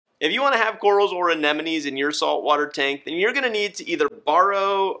If you want to have corals or anemones in your saltwater tank, then you're going to need to either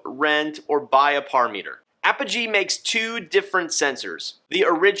borrow, rent, or buy a par meter. Apogee makes two different sensors, the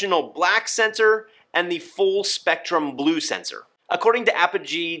original black sensor and the full spectrum blue sensor. According to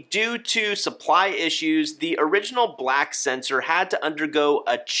Apogee, due to supply issues, the original black sensor had to undergo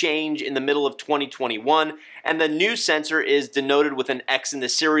a change in the middle of 2021, and the new sensor is denoted with an X in the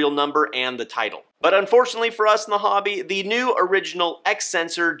serial number and the title. But unfortunately for us in the hobby, the new original X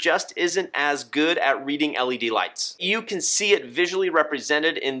sensor just isn't as good at reading LED lights. You can see it visually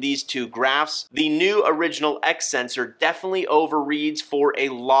represented in these two graphs. The new original X sensor definitely overreads for a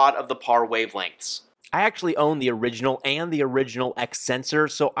lot of the par wavelengths. I actually own the original and the original X sensor,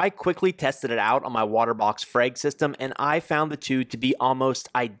 so I quickly tested it out on my Waterbox frag system, and I found the two to be almost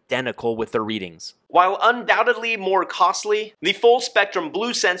identical with their readings. While undoubtedly more costly, the full spectrum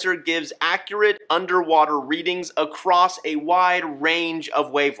blue sensor gives accurate underwater readings across a wide range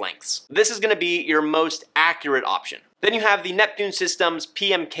of wavelengths. This is going to be your most accurate option. Then you have the Neptune Systems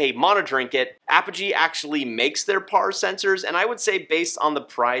PMK monitoring kit. Apogee actually makes their par sensors, and I would say based on the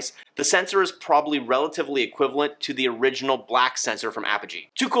price, the sensor is probably relatively equivalent to the original black sensor from Apogee.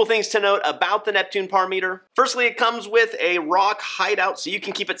 Two cool things to note about the Neptune par meter. Firstly, it comes with a rock hideout so you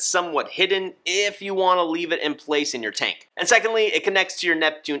can keep it somewhat hidden if you want to leave it in place in your tank. And secondly, it connects to your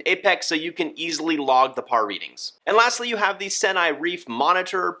Neptune Apex so you can easily log the par readings. And lastly, you have the Senai Reef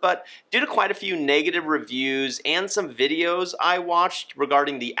monitor, but due to quite a few negative reviews and some videos I watched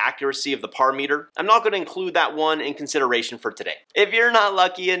regarding the accuracy of the par meter, I'm not going to include that one in consideration for today. If you're not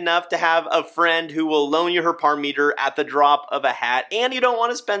lucky enough to have a friend who will loan you her par meter at the drop of a hat, and you don't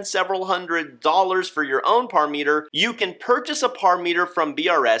want to spend several $100s for your own par meter, you can purchase a par meter from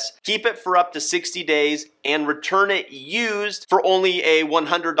BRS, keep it for up to 60 days, and return it used for only a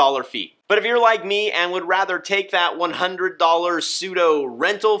 $100 fee. But if you're like me and would rather take that $100 pseudo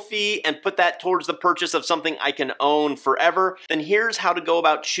rental fee and put that towards the purchase of something I can own forever, then here's how to go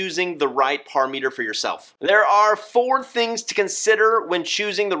about choosing the right par meter for yourself. There are 4 things to consider when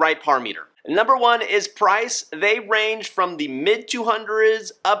choosing the right par meter. Number 1 is price. They range from the mid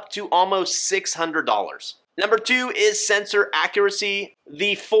 200s up to almost $600. Number 2 is sensor accuracy.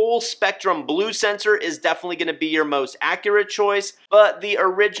 The full spectrum blue sensor is definitely going to be your most accurate choice, but the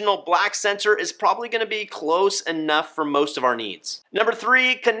original black sensor is probably going to be close enough for most of our needs. Number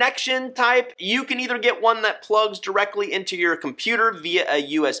 3, connection type. You can either get one that plugs directly into your computer via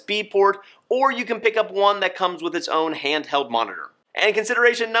a USB port, or you can pick up one that comes with its own handheld monitor. And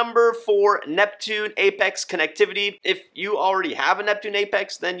consideration number 4, Neptune Apex connectivity. If you already have a Neptune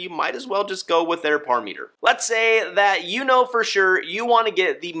Apex, then you might as well just go with their par meter. Let's say that you know for sure you want to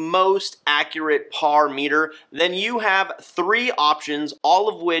get the most accurate par meter, then you have 3 options, all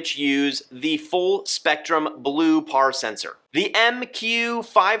of which use the full spectrum blue par sensor. The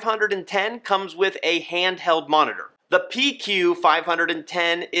MQ510 comes with a handheld monitor. The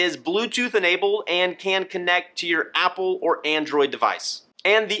PQ510 is Bluetooth enabled and can connect to your Apple or Android device.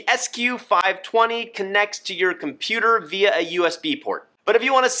 And the SQ520 connects to your computer via a USB port. But if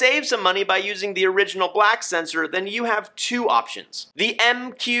you want to save some money by using the original black sensor, then you have 2 options. The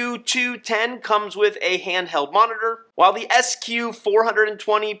MQ210 comes with a handheld monitor, while the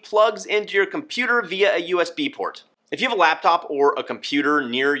SQ420 plugs into your computer via a USB port. If you have a laptop or a computer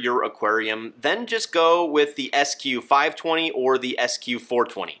near your aquarium, then just go with the SQ520 or the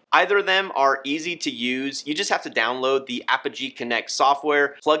SQ420. Either of them are easy to use. You just have to download the Apogee Connect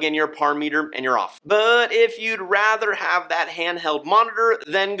software, plug in your par meter, and you're off. But if you'd rather have that handheld monitor,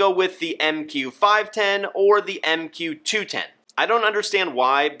 then go with the MQ510 or the MQ210. I don't understand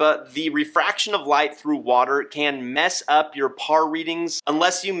why, but the refraction of light through water can mess up your par readings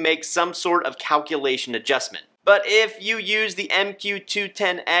unless you make some sort of calculation adjustment. But if you use the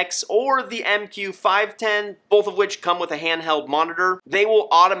MQ210X or the MQ510, both of which come with a handheld monitor, they will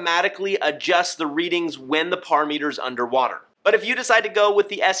automatically adjust the readings when the par meter's underwater. But if you decide to go with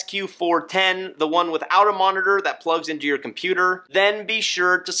the SQ410, the one without a monitor that plugs into your computer, then be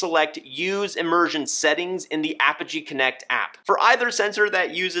sure to select Use Immersion Settings in the Apogee Connect app. For either sensor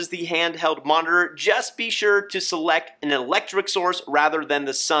that uses the handheld monitor, just be sure to select an electric source rather than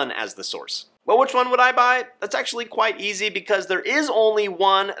the sun as the source. Well, which one would I buy? That's actually quite easy because there is only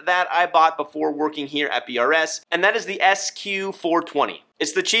one that I bought before working here at BRS, and that is the SQ420.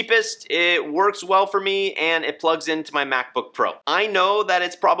 It's the cheapest, it works well for me, and it plugs into my MacBook Pro. I know that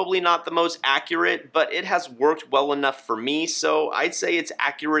it's probably not the most accurate, but it has worked well enough for me, so I'd say it's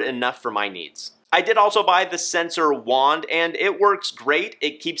accurate enough for my needs. I did also buy the sensor wand, and it works great.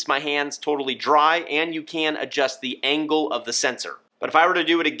 It keeps my hands totally dry, and you can adjust the angle of the sensor. But if I were to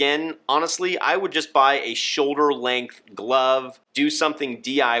do it again, honestly, I would just buy a shoulder length glove, do something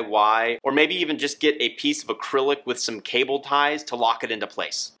DIY, or maybe even just get a piece of acrylic with some cable ties to lock it into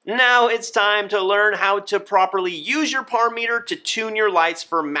place. Now it's time to learn how to properly use your par meter to tune your lights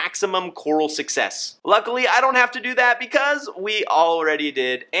for maximum coral success. Luckily, I don't have to do that because we already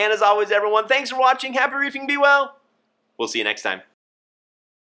did. And as always, everyone, thanks for watching. Happy reefing, be well. We'll see you next time.